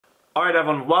Alright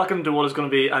everyone, welcome to what is going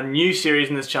to be a new series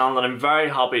in this channel that I'm very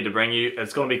happy to bring you.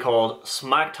 It's going to be called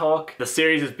SMAC Talk. The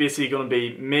series is basically going to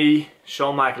be me,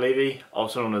 Sean McLevy,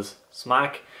 also known as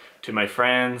SMAC, to my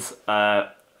friends.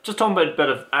 Just talking about a bit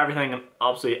of everything and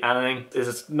absolutely anything.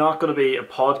 It's not going to be a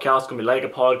podcast, it's going to be like a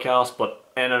podcast, but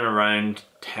in and around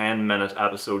 10-minute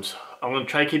episodes. I'm going to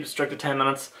try to keep it strict to 10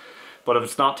 minutes, but if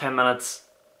it's not 10 minutes,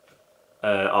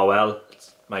 oh well,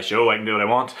 it's my show, I can do what I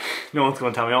want. No one's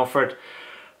going to tell me off for it.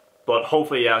 But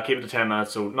hopefully, yeah, I'll keep it to 10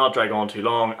 minutes, so not drag on too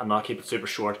long and not keep it super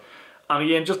short. And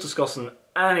again, just discussing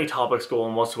any topics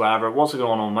going whatsoever, what's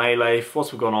going on in my life,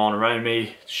 what's going on around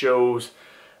me, shows,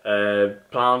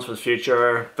 plans for the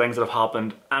future, things that have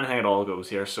happened, anything at all goes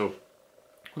here. So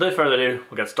without further ado,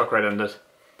 we'll get stuck right into it.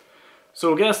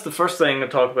 So I guess the first thing to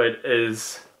talk about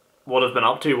is what I've been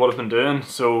up to, what I've been doing.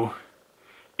 So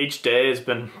each day has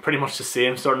been pretty much the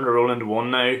same, starting to roll into one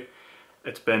now.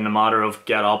 It's been a matter of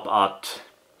get up at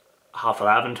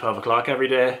 11:30, 12 o'clock every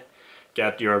day,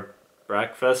 get your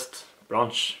breakfast,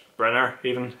 brunch, dinner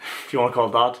even, if you want to call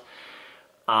it that,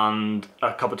 and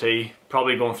a cup of tea,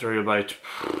 probably going through about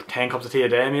 10 cups of tea a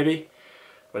day maybe,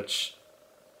 which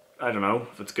I don't know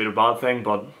if it's a good or bad thing,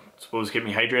 but I suppose keep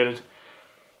me hydrated.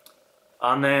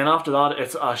 And then after that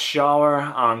it's a shower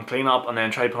and clean up, and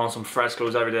then try to put on some fresh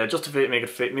clothes every day just to make it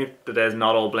fit me, the days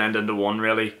not all blend into one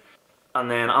really.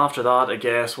 And then after that, I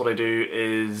guess what I do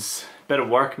is a bit of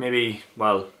work, maybe,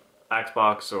 well,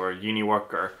 Xbox or uni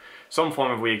work or some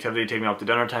form of wee activity, take me up to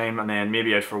dinner time, and then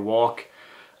maybe out for a walk.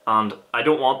 And I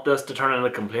don't want this to turn into a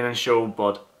complaining show,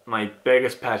 but my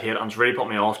biggest pet hate, and it's really put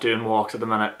me off doing walks at the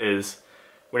minute, is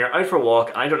when you're out for a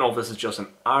walk, and I don't know if this is just an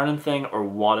Ireland thing or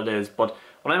what it is, but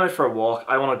when I'm out for a walk,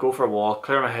 I want to go for a walk,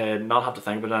 clear my head, not have to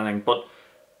think about anything. But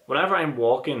whenever I'm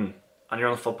walking and you're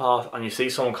on the footpath and you see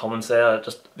someone coming, say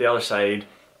just the other side,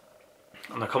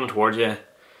 and they're coming towards you,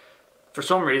 for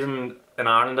some reason in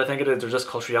Ireland I think it is, there's this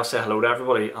culture you have to say hello to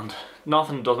everybody, and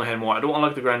nothing does my head more. I don't want to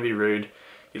look at the ground and be rude.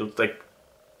 You like,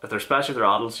 if they're, especially if they're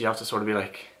adults, you have to sort of be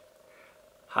like,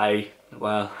 hi,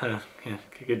 well, yeah,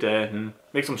 good day, and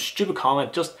make some stupid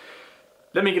comment. Just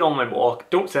let me get on my walk,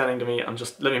 don't say anything to me, and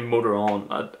just let me motor on.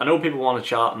 I know people want to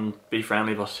chat and be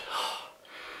friendly, but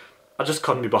I just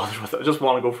couldn't be bothered with it. I just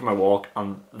want to go for my walk,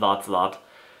 and that's that.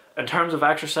 In terms of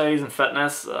exercise and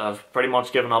fitness, I've pretty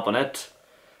much given up on it.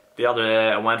 The other day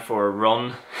I went for a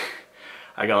run.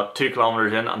 I got 2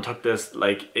 kilometers in and took this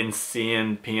like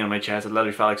insane pain in my chest. It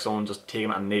literally felt like someone just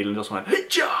taking a needle and just went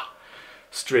 "Hey-cha!"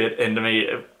 straight into me.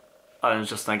 I was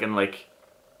just thinking, like,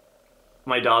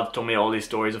 my dad told me all these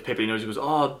stories of people he knows. He goes,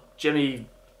 oh, Jimmy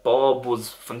Bob was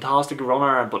a fantastic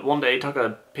runner, but one day he took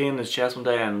a pain in his chest one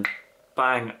day and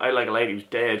bang, out like a light, he was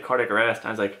dead, cardiac arrest. And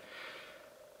I was like,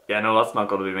 yeah, no, that's not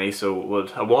going to be me. So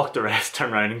I walked the rest,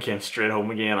 turned around and came straight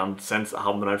home again, and since I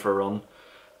haven't been out for a run.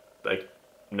 Like,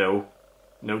 no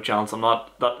chance. I'm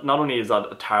not, that, not only is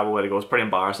that a terrible way to go, it's pretty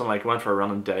embarrassing. Like, I went for a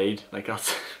run and died. Like,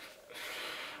 that's,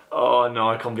 oh no,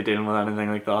 I can't be dealing with anything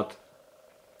like that.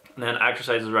 And then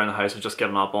exercises around the house I've just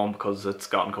given up on because it's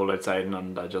gotten cold outside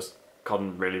and I just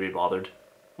couldn't really be bothered.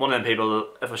 One of them people,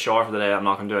 if I shower for the day, I'm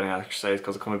not going to do any exercise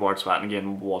because I come bored sweating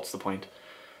again. What's the point?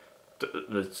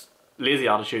 It's lazy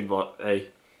attitude, but hey,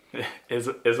 is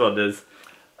what it is.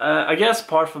 I guess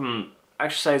apart from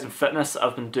exercise and fitness,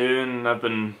 I've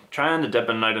been trying to dip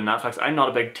in and out of Netflix. I'm not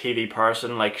a big TV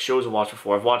person. Like, shows I've watched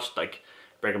before, I've watched like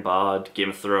Breaking Bad, Game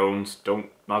of Thrones.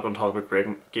 Not going to talk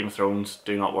about Game of Thrones,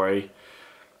 do not worry.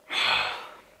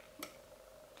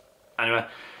 Anyway,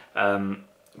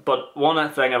 but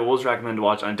one thing I was recommended to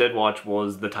watch, and I did watch,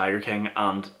 was The Tiger King,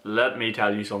 and let me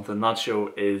tell you something, that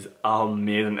show is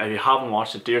amazing. If you haven't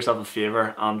watched it, do yourself a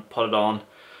favour and put it on,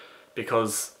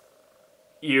 because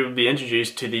you'll be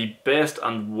introduced to the best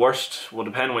and worst, well,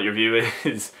 depending on what your view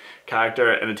is,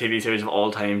 character in a TV series of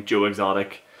all time, Joe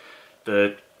Exotic.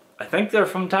 I think they're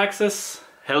from Texas,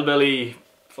 hillbilly,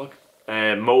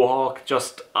 Mohawk,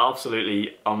 just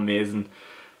absolutely amazing.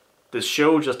 The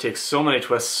show just takes so many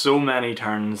twists, so many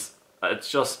turns. It's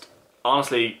just,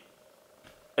 honestly,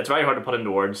 it's very hard to put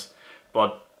into words,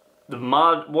 but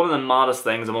one of the maddest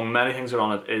things among many things that are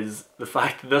on it is the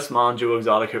fact that this man, Joe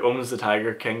Exotic, who owns the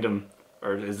Tiger Kingdom,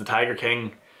 or is the Tiger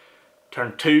King,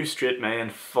 turned 2 straight men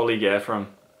fully gay for him.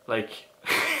 Like,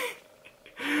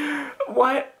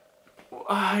 why?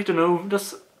 I don't know,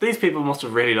 these people must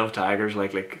have really loved tigers,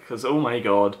 like, because oh my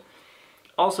god.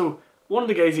 Also, one of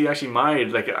the guys he actually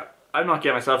married, like, I'm not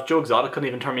gay myself, Joe Exotic couldn't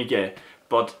even turn me gay,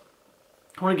 but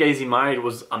one of the guys he married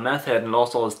was a meth head and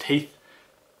lost all his teeth,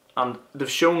 and they've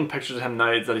shown pictures of him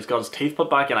now that he's got his teeth put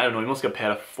back in. I don't know, he must get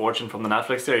paid a fortune from the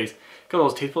Netflix series. Got all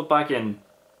his teeth put back in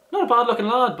not a bad looking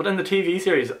lad, but in the TV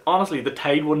series, honestly, the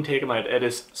tide wouldn't take him out. It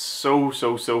is so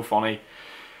funny.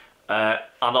 And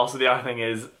also the other thing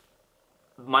is,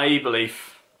 my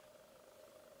belief,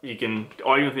 you can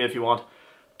argue with me if you want,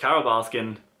 Carol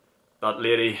Baskin, that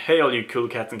lady, hey all you cool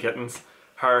cats and kittens,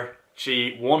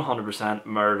 she 100%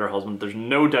 murdered her husband. There's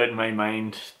no doubt in my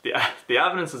mind. The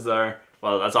evidence is there.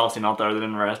 Well, it's obviously not there, they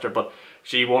didn't arrest her, but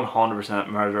she 100%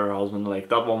 murdered her husband. Like,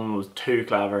 that woman was too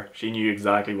clever. She knew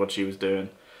exactly what she was doing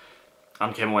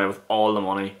and came away with all the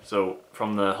money, so,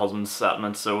 from the husband's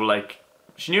settlement. So, like,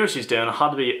 she knew what she's doing. It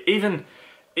had to be, even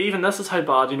this is how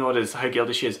bad, you know, it is, how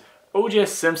guilty she is. O.J.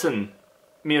 Simpson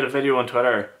made a video on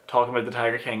Twitter talking about the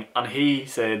Tiger King, and he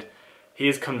said he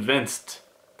is convinced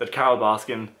that Carol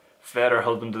Baskin fed her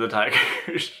husband to the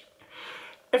tigers.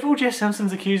 If O.J.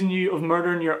 Simpson's accusing you of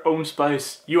murdering your own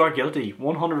spouse, you are guilty,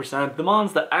 100%. The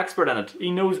man's the expert in it. He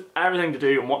knows everything to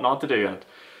do and what not to do in it.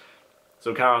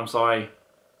 So Carol, I'm sorry.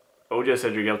 O.J.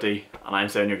 said you're guilty, and I'm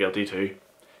saying you're guilty too.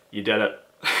 You did it.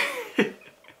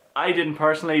 I didn't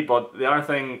personally, but the other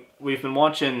thing, we've been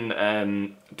watching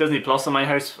Disney Plus in my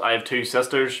house. I have 2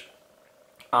 sisters,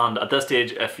 and at this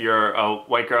stage, if you're a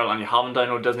white girl and you haven't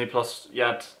downloaded Disney Plus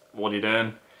yet, what are you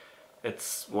doing?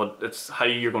 It's how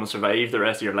you're going to survive the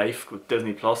rest of your life with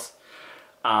Disney Plus.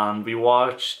 And we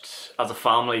watched, as a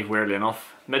family, weirdly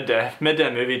enough, midday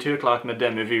movie, 2 o'clock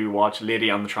midday movie, we watched Lady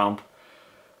and the Tramp,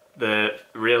 the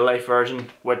real life version,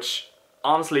 which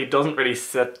honestly doesn't really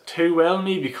sit too well with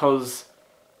me because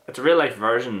it's a real life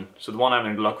version, so the one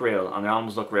animals look real and the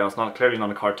animals look real. It's not clearly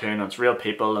not a cartoon, and it's real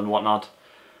people and whatnot,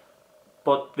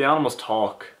 but the animals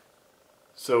talk.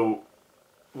 So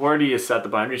where do you set the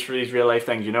boundaries for these real life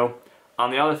things, you know?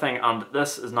 And the other thing, and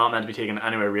this is not meant to be taken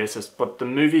anywhere racist, but the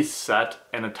movie's set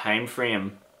in a time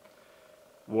frame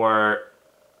where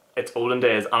it's olden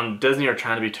days, and Disney are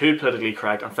trying to be too politically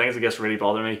correct, and things that just really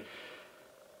bother me.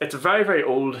 It's a very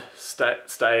old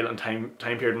style and time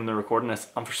period when they're recording this,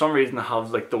 and for some reason they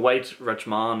have like the white rich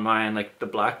man marrying like the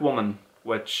black woman,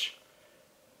 which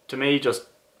to me just,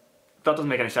 that doesn't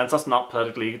make any sense. That's not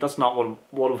politically, that's not what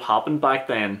would have happened back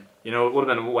then. You know, it would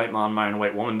have been a white man marrying a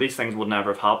white woman. These things would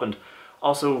never have happened.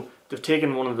 Also, they've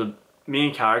taken one of the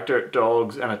main character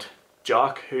dogs in it,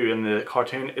 Jock, who in the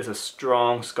cartoon is a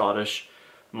strong Scottish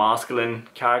masculine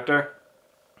character,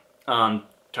 and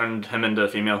turned him into a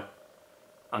female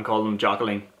and called him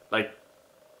Jockeling. Like,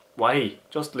 why?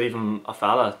 Just leave him a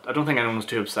fella. I don't think anyone was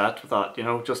too upset with that, you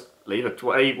know, just leave it.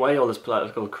 Why all this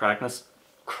political correctness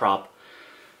crap?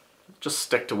 Just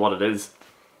stick to what it is.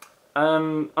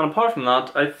 And apart from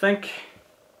that, I think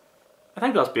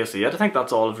that's basically it. I think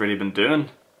that's all I've really been doing.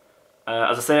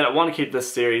 As I said, I want to keep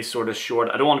this series sort of short.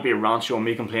 I don't want to be a rant show and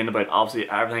me complaining about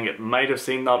absolutely everything. It might have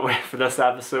seemed that way for this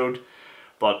episode,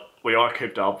 but we are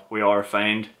cooped up, we are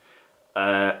fined.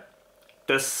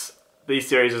 These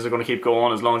series are going to keep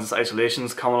going as long as this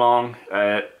isolation's come along.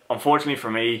 Unfortunately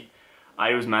for me,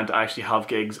 I was meant to actually have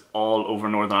gigs all over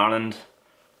Northern Ireland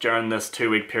during this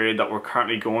 2-week period that we're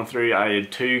currently going through. I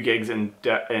had 2 gigs in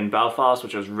Belfast,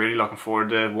 which I was really looking forward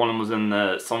to. One of them was in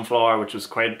the Sunflower, which was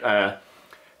quite a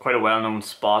well-known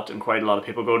spot and quite a lot of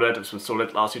people go to it. It's been sold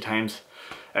out the last 2 times.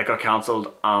 It got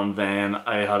cancelled, and then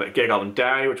I had a gig up in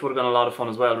Derry, which would have been a lot of fun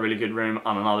as well, a really good room,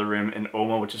 and another room in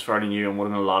Oma, which is fairly new and would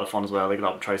have been a lot of fun as well. I got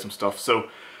up and try some stuff. So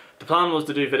the plan was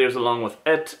to do videos along with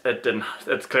it.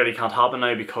 It clearly can't happen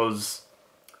now because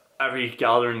every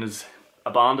gathering is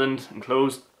abandoned and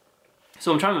closed.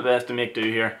 So I'm trying my best to make do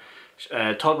here,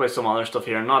 talk about some other stuff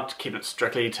here, not keep it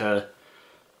strictly to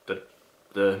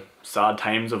the sad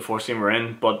times unfortunately we're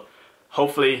in, but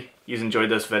hopefully you've enjoyed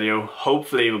this video.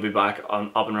 Hopefully we'll be back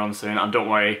up and running soon, and don't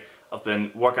worry, I've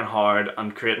been working hard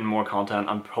and creating more content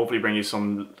and hopefully bring you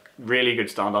some really good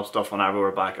stand-up stuff whenever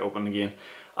we're back open again.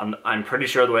 And I'm pretty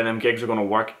sure the way them gigs are going to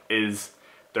work is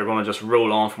they're going to just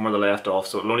roll on from where they left off,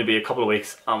 so it'll only be a couple of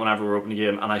weeks and whenever we're open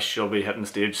again, and I shall be hitting the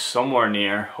stage somewhere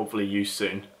near, hopefully you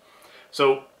soon.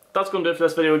 So that's going to do it for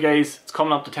this video guys. It's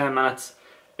coming up to 10 minutes.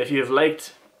 If you have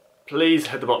liked, please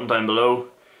hit the button down below.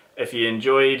 If you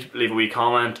enjoyed, leave a wee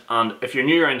comment, and if you're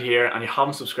new around here and you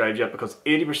haven't subscribed yet, because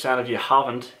 80% of you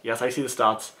haven't, yes I see the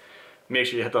stats, make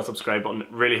sure you hit that subscribe button.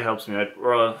 It really helps me out.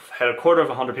 We're had a quarter of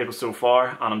 100 people so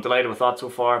far, and I'm delighted with that so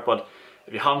far, but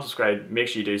if you haven't subscribed, make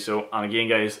sure you do so. And again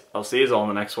guys, I'll see you all in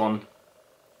the next one.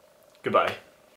 Goodbye.